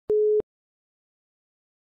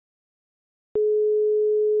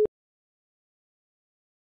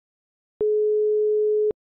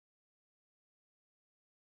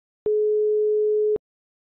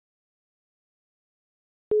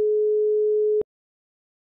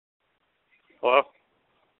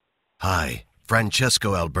Hi,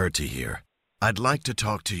 Francesco Alberti here. I'd like to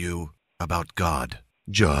talk to you about God.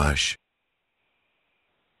 Josh,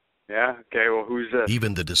 Yeah? Okay, well, who's this?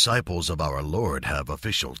 even the disciples of our Lord have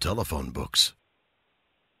official telephone books.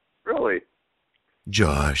 Really?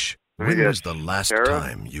 Josh, I when guess was the last Sarah?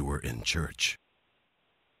 time you were in church?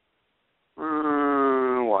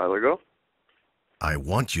 A while ago. I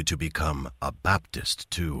want you to become a Baptist,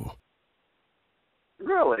 too.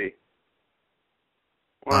 Really?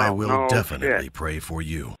 I Wow, will no definitely shit. pray for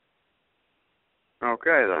you.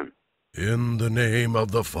 Okay, then. In the name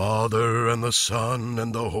of the Father, and the Son,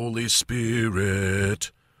 and the Holy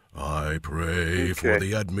Spirit, I pray for Okay.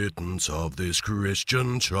 the admittance of this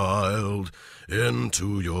Christian child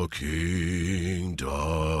into your kingdom.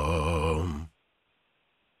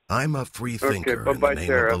 I'm a free Okay, thinker in the bye-bye, name of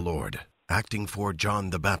Sarah. the Lord, acting for John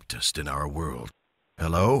the Baptist in our world.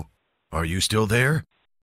 Hello? Are you still there?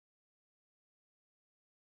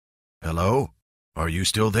 Hello? Are you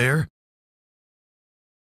still there?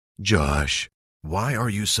 Josh, why are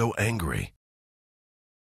you so angry?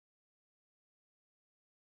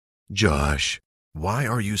 Josh, why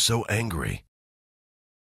are you so angry?